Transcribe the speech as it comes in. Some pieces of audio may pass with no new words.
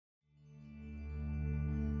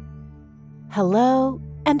Hello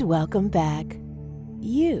and welcome back.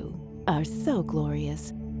 You are so glorious,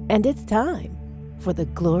 and it's time for the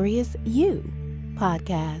Glorious You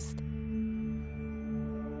podcast.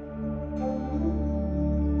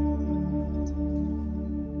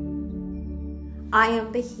 I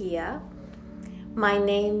am Bahia. My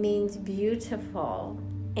name means beautiful,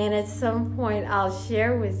 and at some point I'll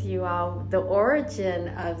share with you all the origin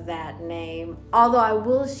of that name, although I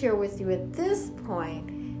will share with you at this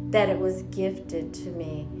point that it was gifted to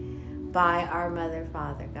me by our Mother,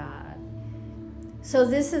 Father, God. So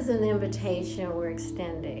this is an invitation we're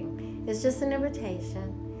extending. It's just an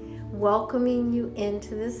invitation, welcoming you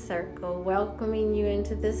into this circle, welcoming you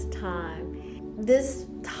into this time. This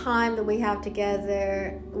time that we have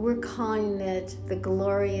together, we're calling it the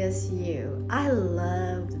Glorious You. I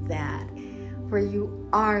love that, where you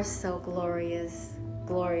are so glorious,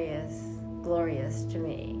 glorious, glorious to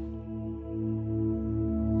me.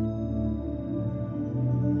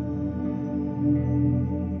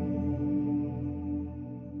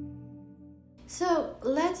 So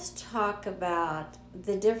let's talk about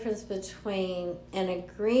the difference between an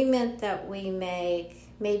agreement that we make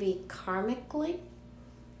maybe karmically,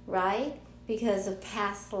 right? Because of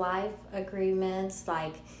past life agreements,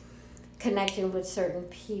 like connecting with certain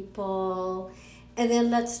people. And then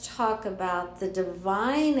let's talk about the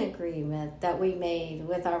divine agreement that we made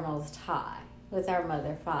with our Most High, with our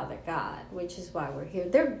Mother, Father, God, which is why we're here.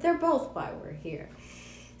 They're both why we're here.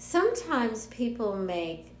 Sometimes people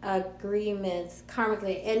make agreements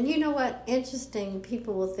karmically, and you know what? Interesting,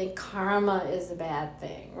 people will think karma is a bad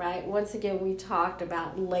thing, right? Once again, we talked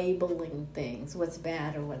about labeling things, what's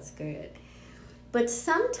bad or what's good. But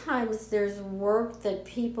sometimes there's work that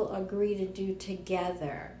people agree to do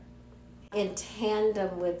together in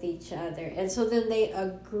tandem with each other. And so then they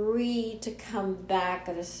agree to come back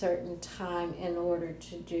at a certain time in order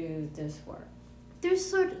to do this work.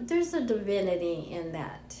 There's a divinity in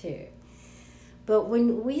that too. But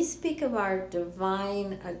when we speak of our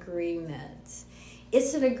divine agreements,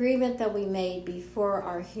 it's an agreement that we made before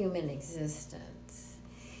our human existence.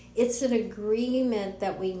 It's an agreement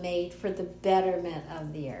that we made for the betterment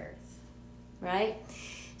of the earth, right?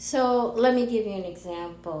 So let me give you an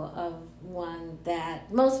example of one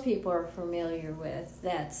that most people are familiar with,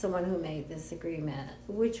 that's someone who made this agreement,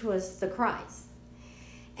 which was the Christ.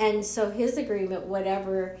 And so his agreement,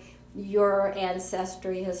 whatever your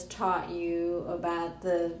ancestry has taught you about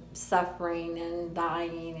the suffering and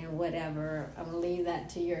dying and whatever, I'm going to leave that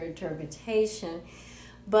to your interpretation.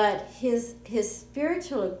 But his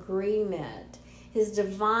spiritual agreement, his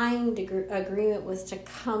divine agreement was to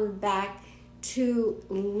come back to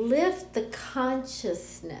lift the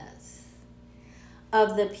consciousness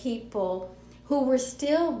of the people who were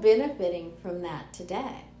still benefiting from that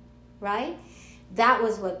today, right? That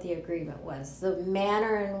was what the agreement was. The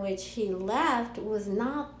manner in which he left was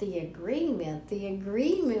not the agreement. The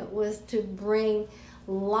agreement was to bring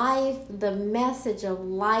life, the message of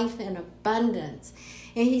life in abundance.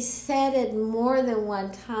 And he said it more than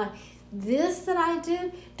one time. This that I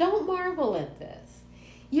did, don't marvel at this.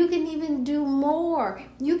 You can even do more.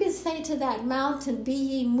 You can say to that mountain, be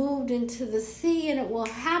ye moved into the sea, and it will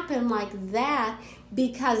happen like that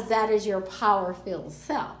because that is your power-filled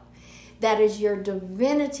self. That is your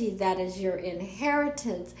divinity. That is your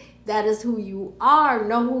inheritance. That is who you are.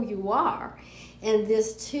 Know who you are. And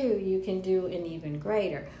this too you can do an even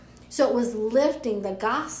greater. So it was lifting. The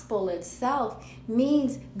gospel itself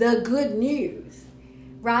means the good news,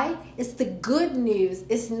 right? It's the good news.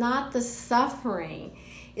 It's not the suffering.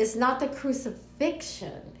 It's not the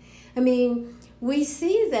crucifixion. I mean, we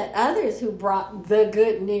see that others who brought the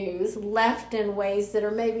good news left in ways that are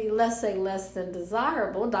maybe, let's say, less than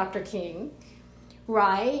desirable. Dr. King,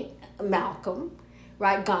 right? Malcolm,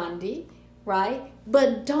 right? Gandhi, right?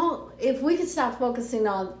 But if we could stop focusing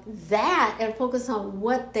on that and focus on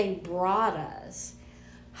what they brought us,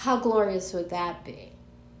 how glorious would that be,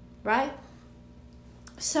 right?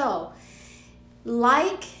 So,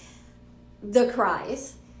 like the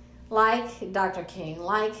Christ, like Dr. King,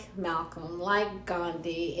 like Malcolm, like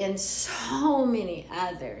Gandhi, and so many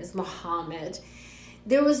others, Muhammad,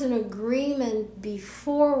 there was an agreement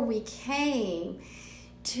before we came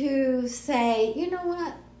to say, you know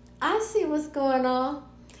what, I see what's going on,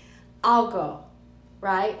 I'll go,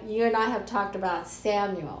 right? You and I have talked about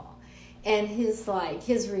Samuel and his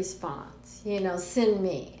response, send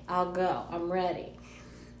me, I'll go, I'm ready.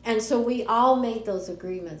 And so we all made those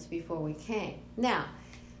agreements before we came. Now,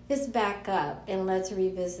 let's back up and let's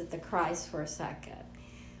revisit the Christ for a second.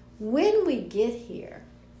 When we get here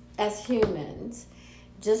as humans,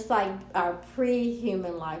 just like our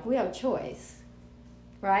pre-human life, we have choice,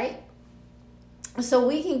 right? So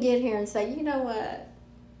we can get here and say, you know what?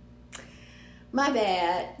 My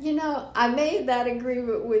bad. I made that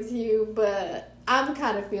agreement with you, but I'm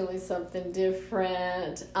kind of feeling something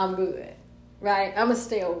different. I'm good, right? I'm going to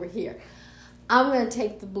stay over here. I'm going to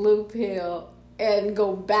take the blue pill and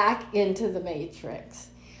go back into the matrix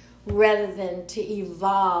rather than to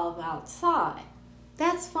evolve outside.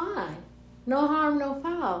 That's fine. No harm, no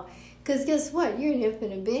foul. Because guess what? You're an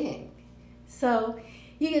infinite being. So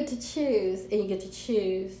you get to choose, and you get to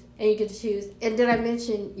choose, and you get to choose. And did I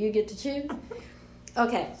mention you get to choose?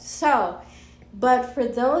 Okay, but for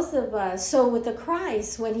those of us, so with the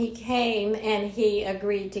Christ, when he came and he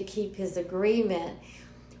agreed to keep his agreement,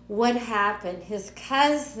 what happened? His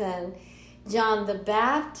cousin, John the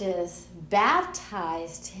Baptist,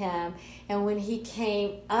 baptized him, and when he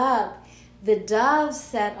came up, the dove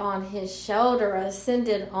sat on his shoulder,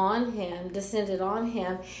 descended on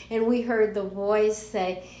him, and we heard the voice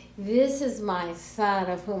say, "This is my son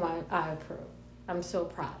of whom I approve." I'm so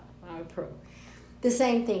proud. I approve. The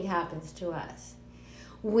same thing happens to us.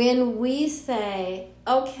 When we say,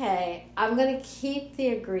 okay, I'm going to keep the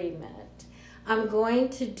agreement, I'm going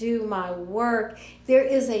to do my work, there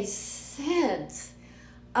is a sense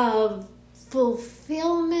of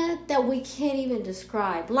fulfillment that we can't even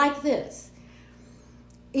describe. Like this.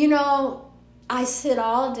 I sit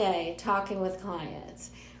all day talking with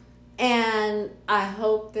clients, and I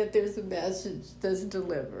hope that there's a message that's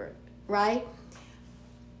delivered, right?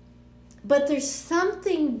 But there's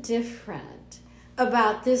something different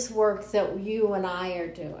about this work that you and I are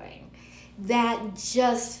doing that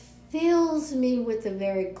just fills me with the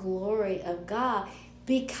very glory of God,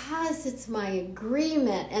 because it's my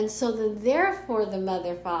agreement. And so then therefore the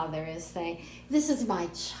mother father is saying, this is my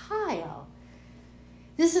child.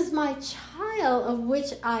 This is my child of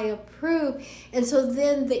which I approve. And so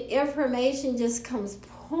then the information just comes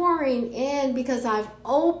pouring in because I've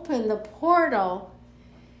opened the portal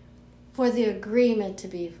for the agreement to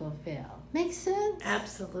be fulfilled. Make sense?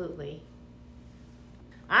 Absolutely.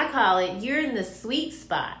 I call it, you're in the sweet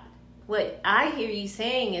spot. What I hear you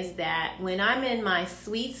saying is that when I'm in my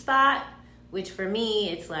sweet spot, which for me,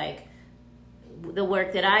 it's like the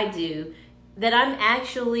work that I do, that I'm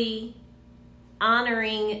actually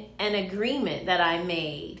honoring an agreement that I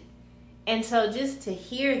made. And so just to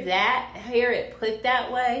hear it put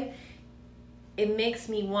that way, it makes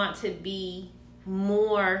me want to be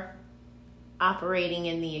more operating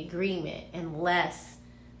in the agreement and less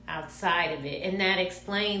outside of it. And that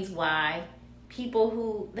explains why people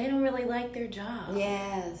who, they don't really like their job.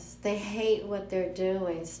 Yes, they hate what they're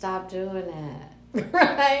doing. Stop doing it,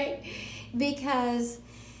 right? Because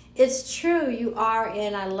it's true, you are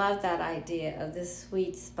in, I love that idea of the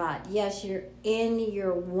sweet spot. Yes, you're in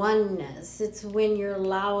your oneness. It's when you're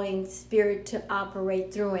allowing spirit to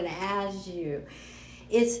operate through and as you.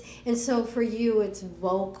 And so for you, it's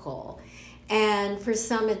vocal. And for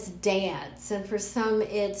some, it's dance. And for some,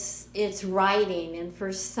 it's writing. And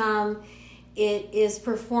for some, it is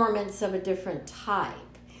performance of a different type.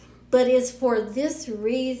 But it's for this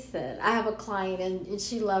reason. I have a client, and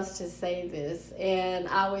she loves to say this, and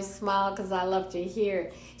I always smile because I love to hear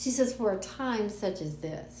it. She says, for a time such as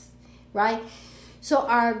this, right? So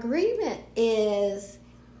our agreement is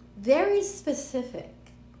very specific.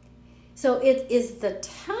 So it is the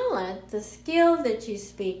talent, the skill that you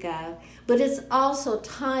speak of, but it's also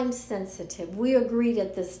time sensitive. We agreed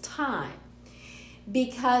at this time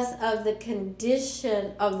because of the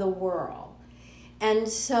condition of the world. And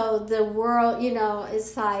so the world,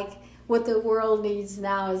 it's like what the world needs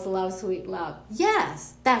now is love, sweet love.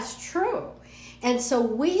 Yes, that's true. And so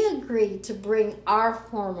we agreed to bring our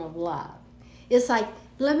form of love. It's like,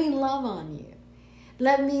 let me love on you.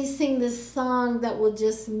 Let me sing this song that will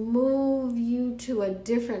just move you to a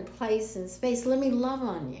different place and space. Let me love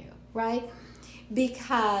on you, right?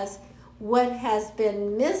 Because what has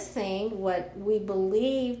been missing, what we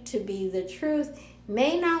believe to be the truth,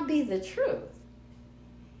 may not be the truth.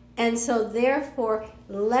 And so therefore,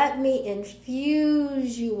 let me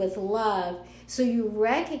infuse you with love so you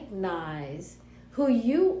recognize who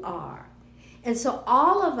you are. And so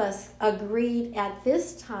all of us agreed at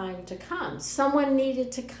this time to come. Someone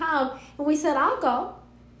needed to come, and we said, I'll go,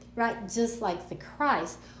 right? Just like the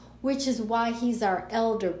Christ, which is why he's our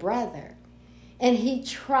elder brother. And he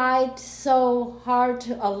tried so hard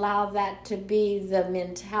to allow that to be the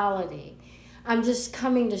mentality. I'm just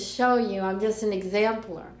coming to show you, I'm just an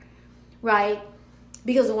exemplar, right?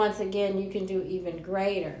 Because once again, you can do even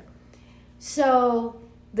greater. So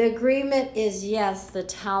the agreement is, yes, the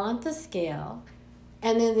talent, the skill,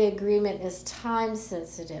 and then the agreement is time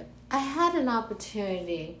sensitive. I had an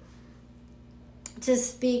opportunity to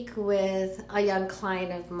speak with a young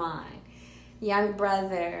client of mine, young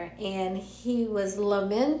brother, and he was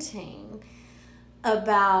lamenting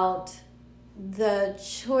about the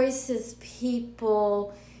choices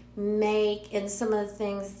people make and some of the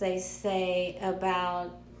things they say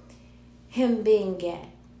about him being gay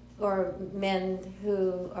or men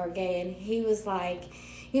who are gay. And he was like,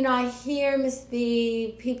 I hear, Miss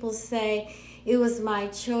B, people say it was my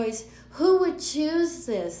choice. Who would choose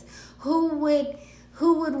this? Who would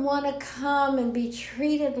want to come and be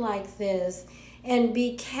treated like this and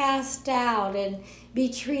be cast out and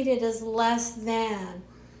be treated as less than?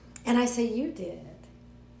 And I say, you did.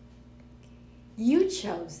 You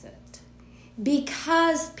chose it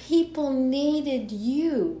because people needed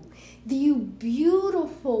you, you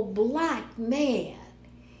beautiful black man,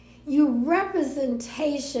 you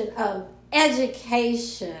representation of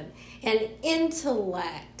education and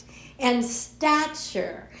intellect and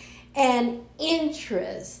stature and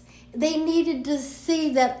interest. They needed to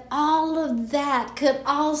see that all of that could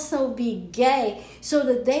also be gay so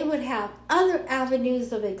that they would have other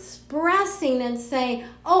avenues of expressing and saying,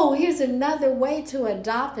 oh, here's another way to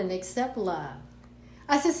adopt and accept love.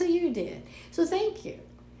 I said, so you did. So thank you.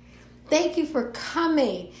 Thank you for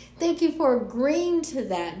coming. Thank you for agreeing to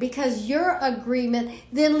that, because your agreement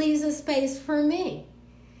then leaves a space for me.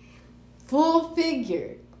 Full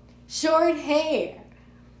figured, short hair,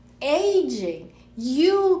 aging.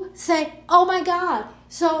 You say, oh my God,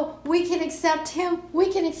 so we can accept him,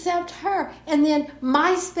 we can accept her. And then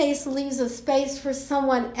my space leaves a space for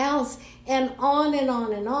someone else, and on and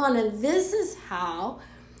on and on. And this is how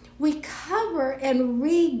we cover and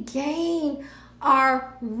regain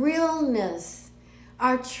our realness,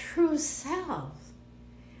 our true self.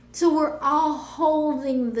 So we're all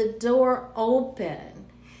holding the door open,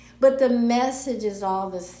 but the message is all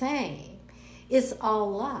the same. It's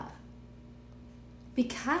all love.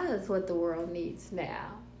 Because what the world needs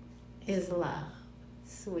now is love,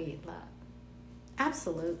 sweet love.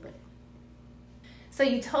 Absolutely. So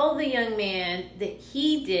you told the young man that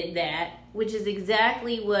he did that, which is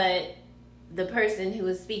exactly what the person who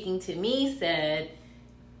was speaking to me said.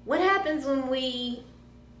 What happens when we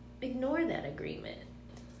ignore that agreement?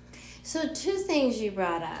 So 2 things you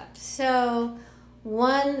brought up. So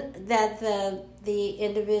one, that the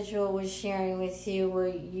individual was sharing with you where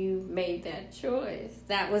you made that choice.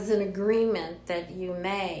 That was an agreement that you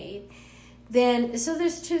made. Then, so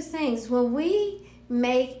there's 2 things. When we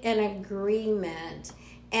make an agreement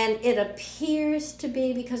and it appears to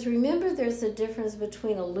be, because remember there's a difference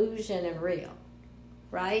between illusion and real,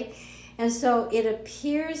 right? And so it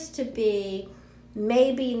appears to be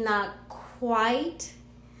maybe not quite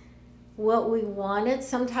what we wanted.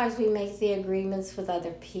 Sometimes we make the agreements with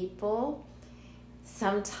other people.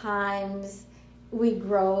 Sometimes we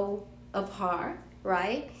grow apart,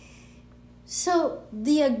 right? So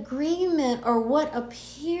the agreement, or what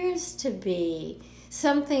appears to be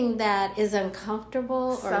something that is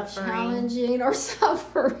uncomfortable or challenging or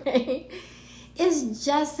suffering, is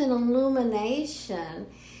just an illumination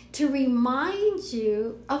to remind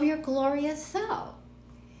you of your glorious self.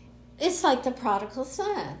 It's like the prodigal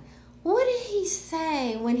son. What did he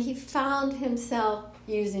say when he found himself,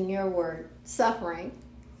 using your word, suffering,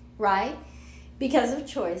 right? Because of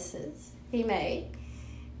choices he made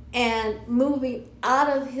and moving out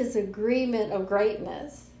of his agreement of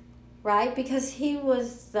greatness, right? Because he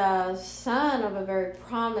was the son of a very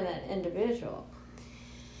prominent individual.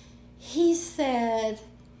 He said,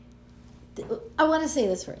 I want to say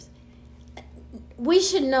this first. We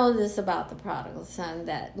should know this about the prodigal son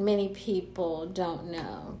that many people don't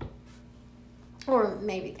know. Or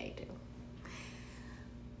maybe they do.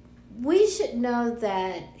 We should know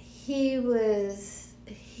that he was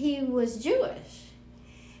Jewish.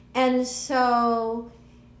 And so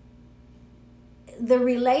the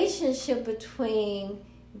relationship between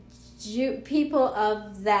people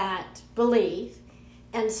of that belief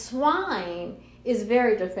and swine is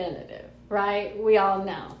very definitive, right? We all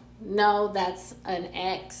know. No, that's an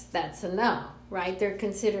X, that's a no, right? They're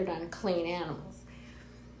considered unclean animals.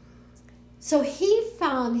 So he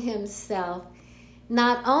found himself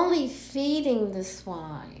not only feeding the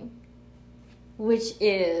swine, which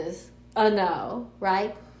is a no,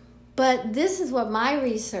 right? But this is what my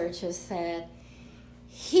research has said.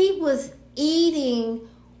 He was eating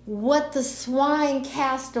what the swine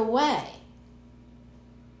cast away.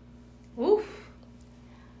 Oof.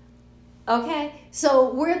 Okay?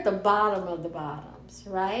 So we're at the bottom of the bottoms,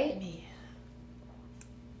 right? Yeah.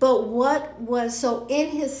 But so in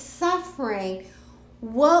his suffering,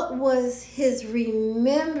 what was his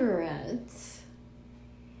remembrance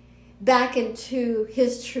back into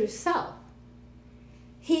his true self?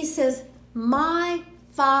 He says, my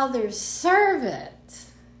Father's servant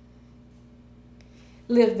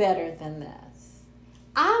lived better than this.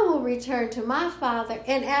 I will return to my Father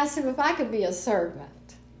and ask him if I could be a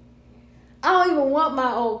servant. I don't even want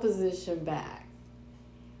my old position back.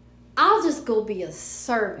 I'll just go be a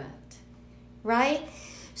servant, right?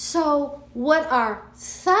 So what our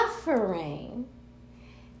suffering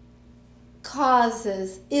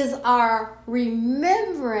causes is our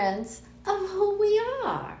remembrance of who we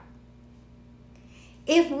are.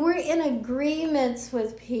 If we're in agreements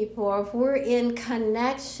with people, or if we're in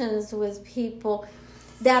connections with people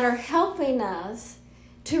that are helping us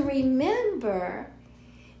to remember,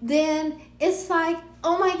 then it's like,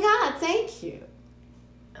 oh my God, thank you.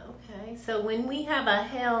 Okay, so when we have a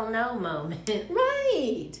hell no moment.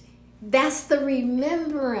 Right. That's the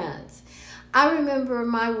remembrance. I remember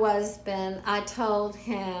my husband, I told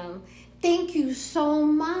him, thank you so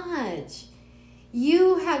much.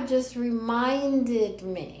 You have just reminded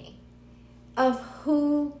me of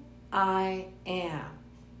who I am.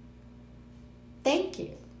 Thank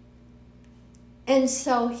you. And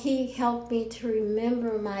so he helped me to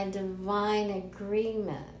remember my divine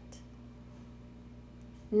agreement.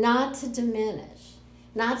 Not to diminish,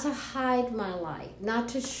 not to hide my light, not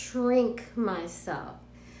to shrink myself,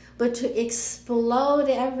 but to explode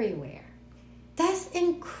everywhere. That's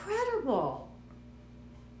incredible.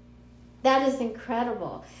 That is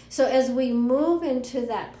incredible. So as we move into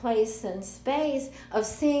that place and space of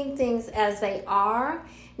seeing things as they are,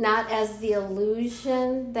 not as the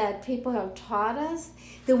illusion that people have taught us,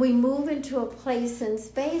 then we move into a place and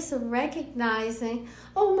space of recognizing,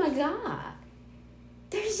 oh my God,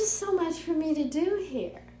 there's just so much for me to do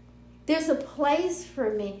here. There's a place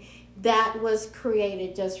for me that was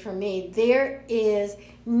created just for me. There is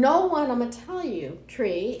no one, I'm going to tell you,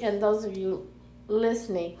 Tree, and those of you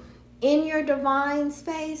listening, in your divine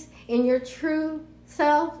space, in your true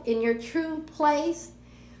self, in your true place,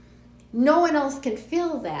 no one else can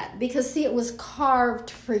feel that because, see, it was carved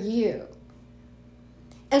for you.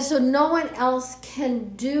 And so no one else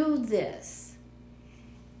can do this.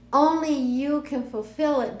 Only you can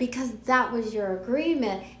fulfill it because that was your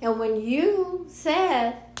agreement. And when you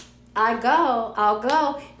said, I'll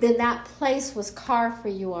go, then that place was carved for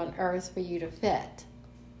you on earth for you to fit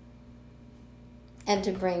and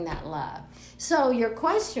to bring that love. So your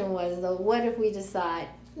question was, though, what if we decide,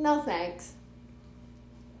 no thanks?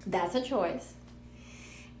 That's a choice.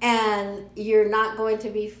 And you're not going to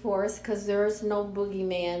be forced because there's no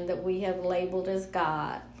boogeyman that we have labeled as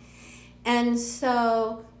God. And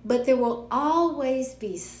so, but there will always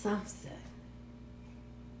be something.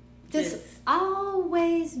 Just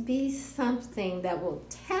always be something that will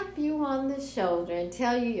tap you on the shoulder and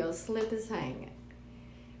tell you your slip is hanging.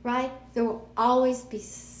 Right? There will always be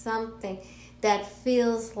something that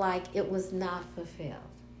feels like it was not fulfilled.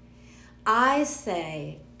 I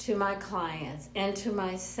say to my clients and to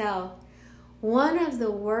myself, one of the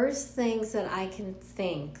worst things that I can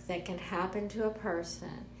think that can happen to a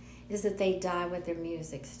person is that they die with their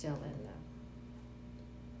music still in them.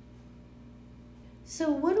 So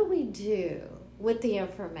what do we do with the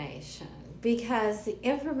information? Because the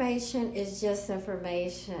information is just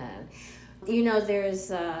information. You know, there's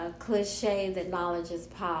a cliche that knowledge is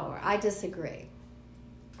power. I disagree.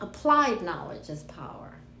 Applied knowledge is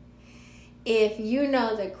power. If you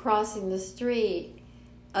know that crossing the street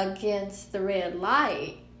against the red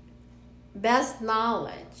light, that's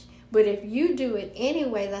knowledge. But if you do it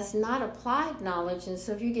anyway, that's not applied knowledge. And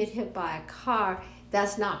so if you get hit by a car,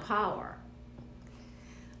 that's not power.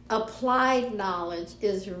 Applied knowledge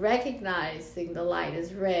is recognizing the light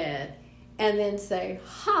is red and then say,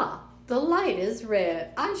 the light is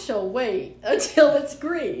red. I shall wait until it's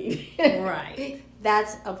green. Right.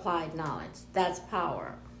 That's applied knowledge. That's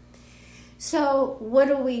power. So what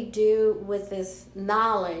do we do with this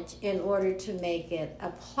knowledge in order to make it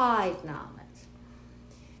applied knowledge?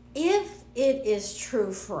 If it is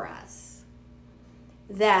true for us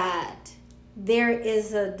that there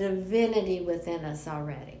is a divinity within us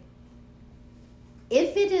already,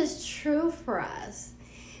 if it is true for us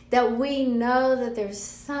that we know that there's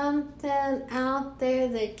something out there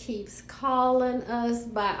that keeps calling us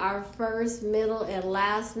by our first, middle, and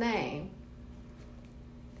last name,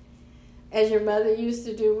 as your mother used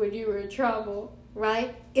to do when you were in trouble,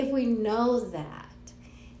 right? If we know that,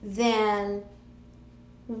 then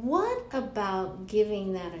what about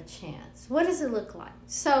giving that a chance? What does it look like?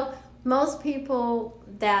 So most people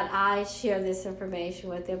that I share this information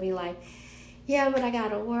with, they'll be like, yeah, but I got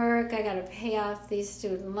to work. I got to pay off these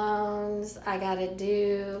student loans. I got to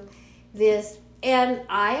do this. And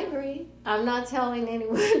I agree. I'm not telling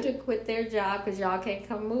anyone to quit their job because y'all can't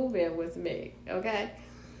come move in with me, okay?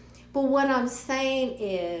 But what I'm saying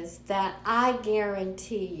is that I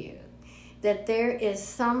guarantee you that there is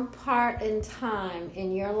some part in time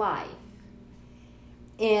in your life,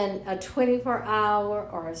 in a 24-hour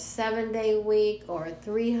or a 7-day week or a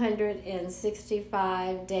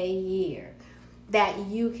 365-day year, that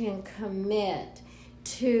you can commit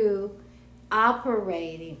to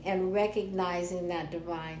operating and recognizing that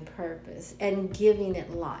divine purpose and giving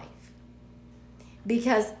it life,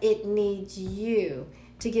 because it needs you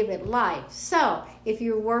to give it life. So if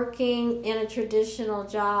you're working in a traditional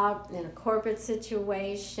job, in a corporate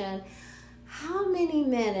situation, how many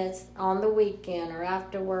minutes on the weekend or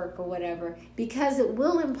after work or whatever, because it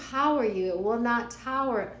will empower you, it will not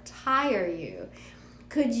tire you,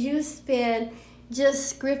 could you spend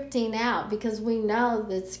just scripting out? Because we know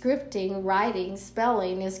that scripting, writing,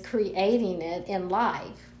 spelling is creating it in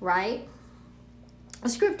life, right?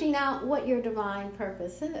 Scripting out what your divine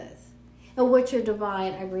purpose is and what your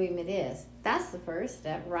divine agreement is. That's the first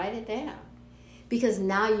step. Write it down. Because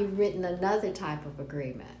now you've written another type of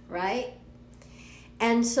agreement, right?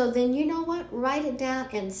 And so then, you know what? Write it down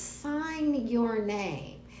and sign your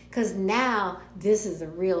name. Because now this is a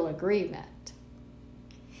real agreement.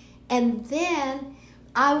 And then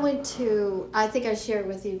I went to, I think I shared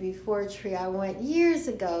with you before, Tree, I went years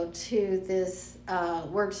ago to this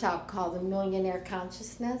workshop called the Millionaire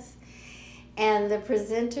Consciousness. And the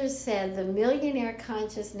presenter said the millionaire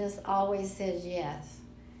consciousness always says yes.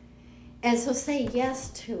 And so say yes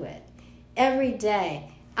to it every day.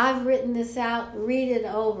 I've written this out, read it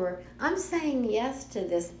over. I'm saying yes to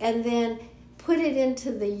this. And then put it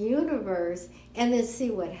into the universe and then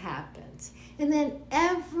see what happens. And then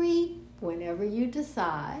whenever you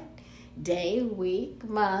decide, day, week,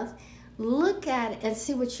 month, look at it and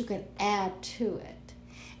see what you can add to it.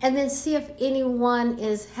 And then see if anyone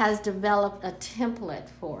has developed a template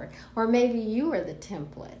for it. Or maybe you are the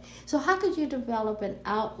template. So how could you develop an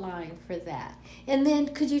outline for that? And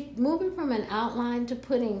then could you move it from an outline to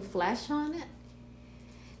putting flesh on it?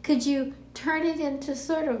 Could you turn it into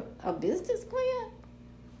sort of a business plan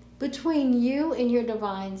between you and your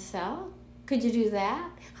divine self? Could you do that?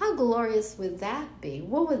 How glorious would that be?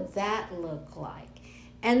 What would that look like?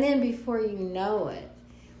 And then before you know it,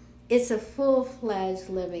 it's a full-fledged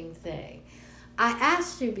living thing. I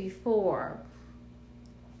asked you before,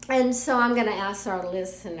 and so I'm going to ask our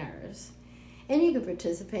listeners, and you can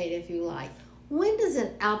participate if you like. When does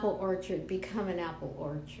an apple orchard become an apple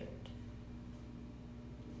orchard?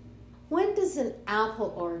 When does an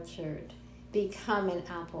apple orchard become an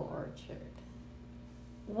apple orchard?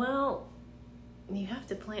 Well, you have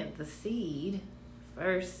to plant the seed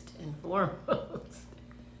first and foremost.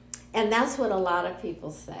 And that's what a lot of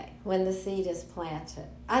people say when the seed is planted.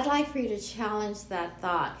 I'd like for you to challenge that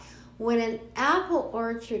thought. When an apple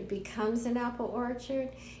orchard becomes an apple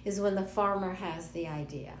orchard is when the farmer has the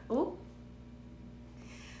idea. Ooh.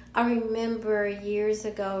 I remember years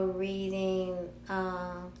ago reading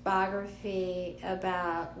a biography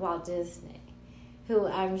about Walt Disney, who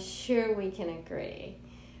I'm sure we can agree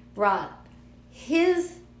brought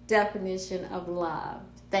his definition of love,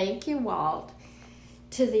 thank you, Walt,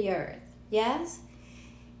 to the earth. Yes?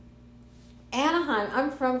 Anaheim,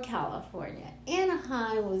 I'm from California.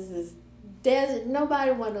 Anaheim was this desert.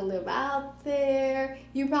 Nobody wanted to live out there.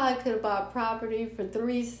 You probably could have bought property for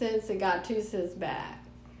 3 cents and got 2 cents back.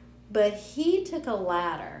 But he took a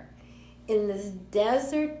ladder in this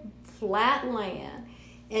desert, flat land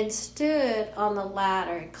and stood on the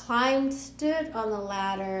ladder, stood on the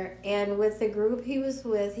ladder, and with the group he was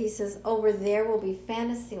with, he says, over there will be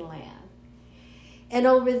Fantasyland. And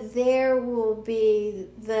over there will be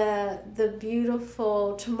the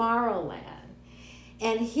beautiful Tomorrowland.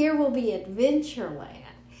 And here will be Adventureland.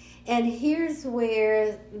 And here's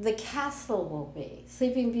where the castle will be,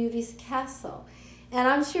 Sleeping Beauty's castle. And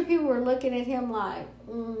I'm sure people were looking at him like,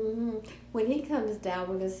 when he comes down,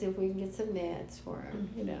 we're going to see if we can get some meds for him.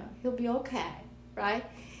 You know, he'll be okay, right?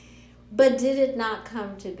 But did it not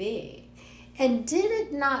come to be? And did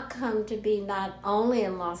it not come to be not only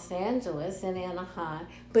in Los Angeles and Anaheim,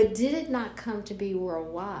 but did it not come to be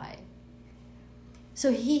worldwide?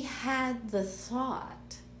 So he had the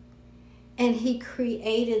thought, and he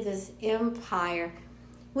created this empire.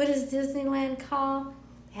 What is Disneyland called?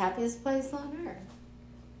 Happiest place on earth,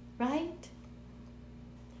 right?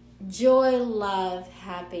 Joy, love,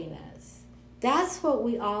 happiness. That's what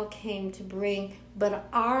we all came to bring, but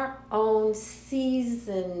our own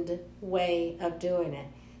seasoned way of doing it.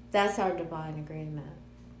 That's our divine agreement.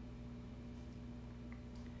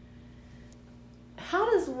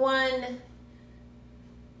 How does one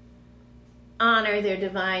honor their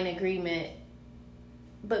divine agreement,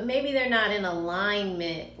 but maybe they're not in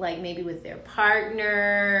alignment, like maybe with their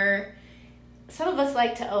partner. Some of us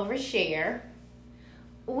like to overshare.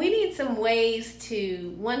 We need some ways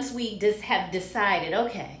to, once we just have decided,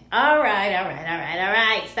 okay, all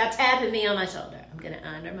right, stop tapping me on my shoulder. I'm going to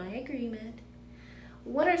honor my agreement.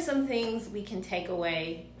 What are some things we can take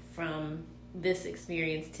away from this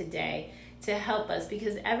experience today to help us?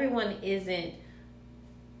 Because everyone isn't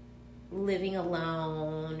living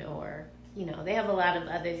alone, or, you know, they have a lot of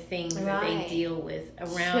other things that they deal with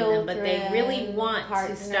around them, but they really want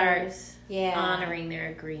to start honoring their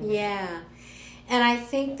agreement. Yeah. And I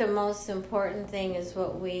think the most important thing is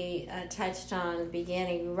what we touched on in the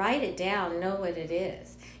beginning. Write it down. Know what it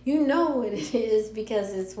is. You know what it is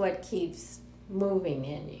because it's what keeps moving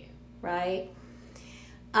in you, right?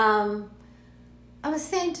 I was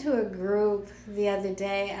saying to a group the other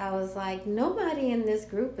day, I was like, nobody in this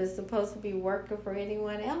group is supposed to be working for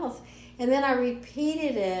anyone else. And then I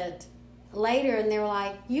repeated it later, and they were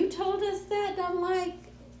like, you told us that? And I'm like,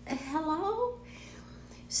 hello?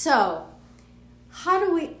 So, how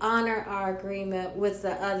do we honor our agreement with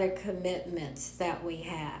the other commitments that we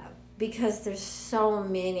have? Because there's so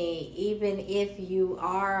many, even if you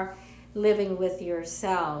are living with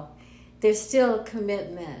yourself, there's still a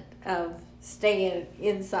commitment of staying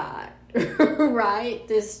inside, right?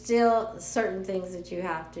 There's still certain things that you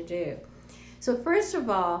have to do. So first of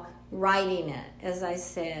all, writing it, as I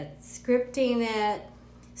said, scripting it,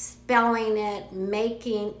 spelling it,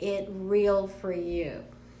 making it real for you.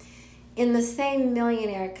 In the same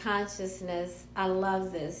Millionaire Consciousness, I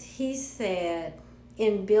love this. He said,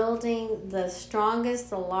 in building the strongest,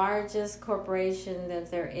 the largest corporation that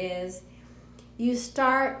there is, you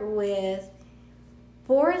start with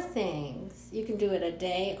 4 things. You can do it a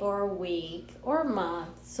day or a week or a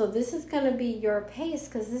month. So this is going to be your pace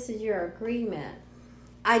because this is your agreement.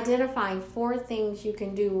 Identifying 4 things you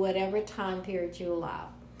can do whatever time period you allow.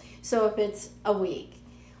 So if it's a week,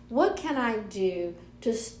 what can I do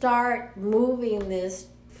to start moving this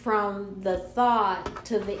from the thought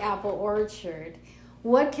to the apple orchard?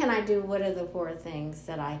 What can I do? What are the 4 things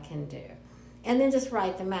that I can do? And then just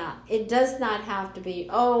write them out. It does not have to be,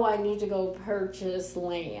 oh, I need to go purchase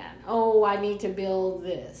land. Oh, I need to build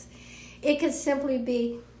this. It could simply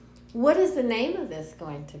be, what is the name of this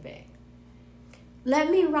going to be?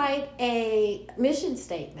 Let me write a mission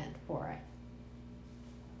statement for it.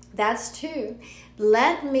 That's 2.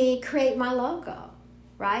 Let me create my logo,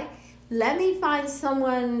 right? Let me find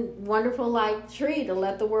someone wonderful like Tree to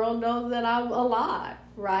let the world know that I'm alive,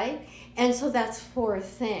 right? And so that's 4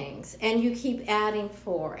 things. And you keep adding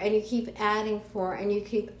 4, and you keep adding 4, and you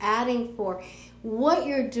keep adding 4. What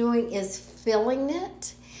you're doing is filling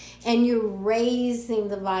it, and you're raising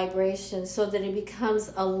the vibration so that it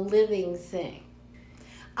becomes a living thing.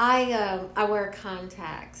 I wear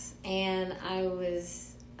contacts, and I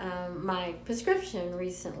was my prescription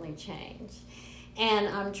recently changed. And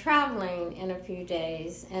I'm traveling in a few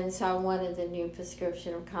days, and so I wanted the new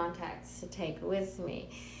prescription of contacts to take with me.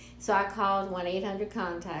 So I called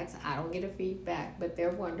 1-800-CONTACTS. I don't get a feedback, but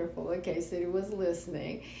they're wonderful in case it was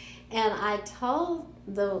listening. And I told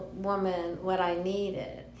the woman what I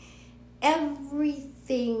needed.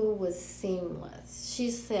 Everything was seamless.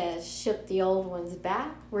 She said, ship the old ones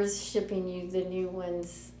back. We're shipping you the new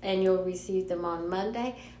ones, and you'll receive them on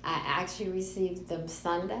Monday. I actually received them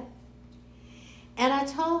Sunday. And I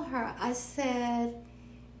told her, I said,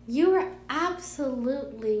 you are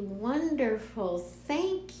absolutely wonderful.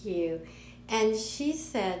 Thank you. And she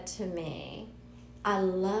said to me, I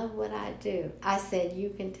love what I do. I said, you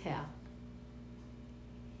can tell.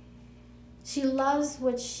 She loves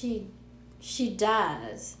what she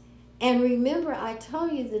does. And remember, I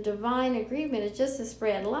told you the divine agreement is just to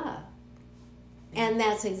spread love. And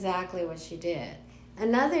that's exactly what she did.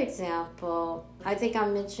 Another example, I think I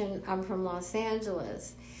mentioned I'm from Los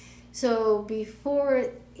Angeles. So before,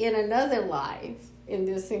 in another life, in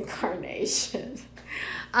this incarnation,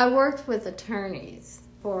 I worked with attorneys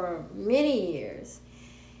for many years.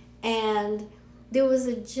 And there was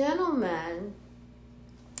a gentleman,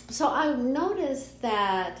 so I noticed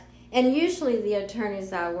that, and usually the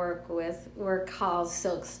attorneys I work with were called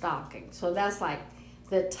silk stockings. So that's like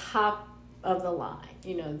the top of the line.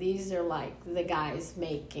 You know, these are like the guys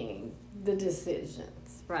making the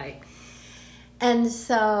decisions, right? And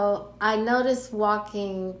so I noticed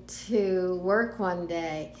walking to work one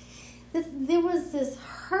day, there was this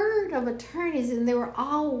herd of attorneys, and they were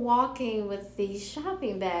all walking with these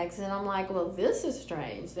shopping bags. And I'm like, well, this is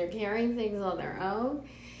strange. They're carrying things on their own.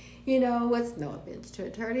 You know, what's, no offense to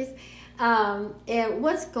attorneys. And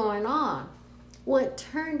what's going on? Well, it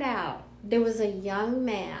turned out there was a young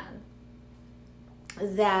man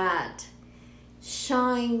that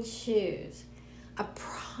shined shoes. I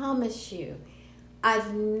promise you,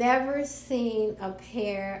 I've never seen a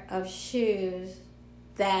pair of shoes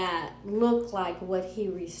that looked like what he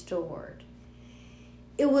restored.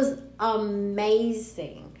 It was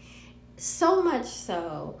amazing. So much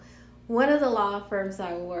so, one of the law firms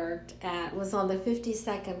I worked at was on the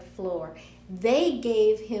 52nd floor. They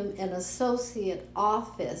gave him an associate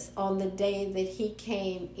office on the day that he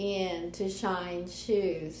came in to shine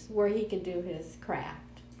shoes where he could do his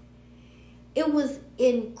craft. It was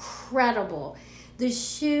incredible. The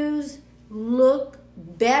shoes look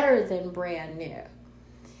better than brand new.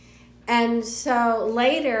 And so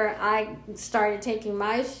later I started taking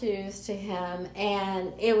my shoes to him,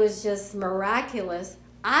 and it was just miraculous.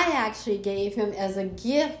 I actually gave him as a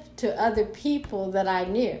gift to other people that I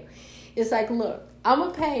knew. It's like, look, I'm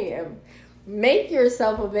going to pay him. Make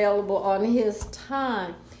yourself available on his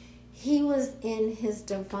time. He was in his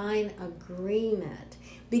divine agreement.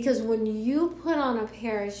 Because when you put on a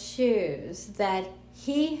pair of shoes that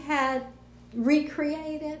he had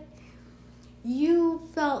recreated, you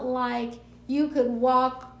felt like you could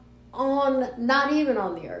walk on, not even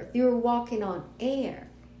on the earth, you were walking on air.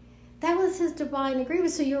 That was his divine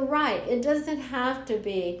agreement. So you're right. It doesn't have to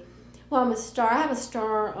be, well, I'm a star. I have a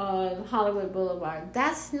star on Hollywood Boulevard.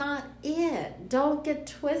 That's not it. Don't get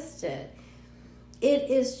twisted. It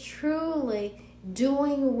is truly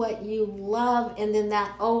doing what you love, and then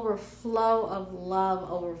that overflow of love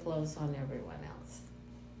overflows on everyone else.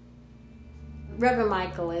 Reverend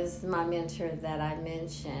Michael is my mentor that I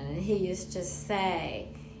mentioned, and he used to say,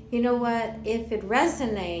 you know what, if it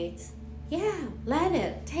resonates, yeah, let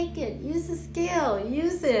it, take it, use the skill,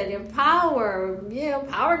 use it, empower,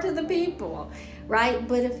 power to the people, right?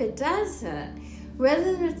 But if it doesn't,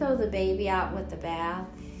 rather than throw the baby out with the bath,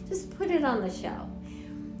 just put it on the shelf.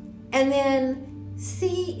 And then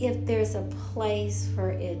see if there's a place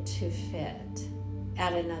for it to fit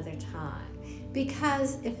at another time.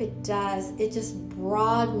 Because if it does, it just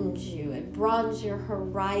broadens you. It broadens your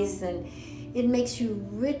horizon. It makes you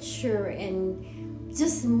richer and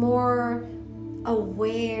just more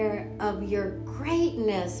aware of your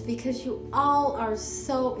greatness, because you all are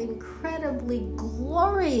so incredibly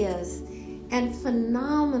glorious and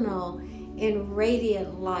phenomenal in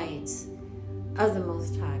radiant lights of the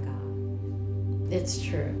Most High God. It's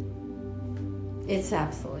true. It's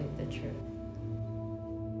absolutely the truth.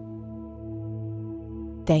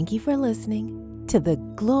 Thank you for listening to the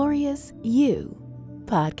Glorious You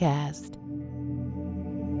podcast.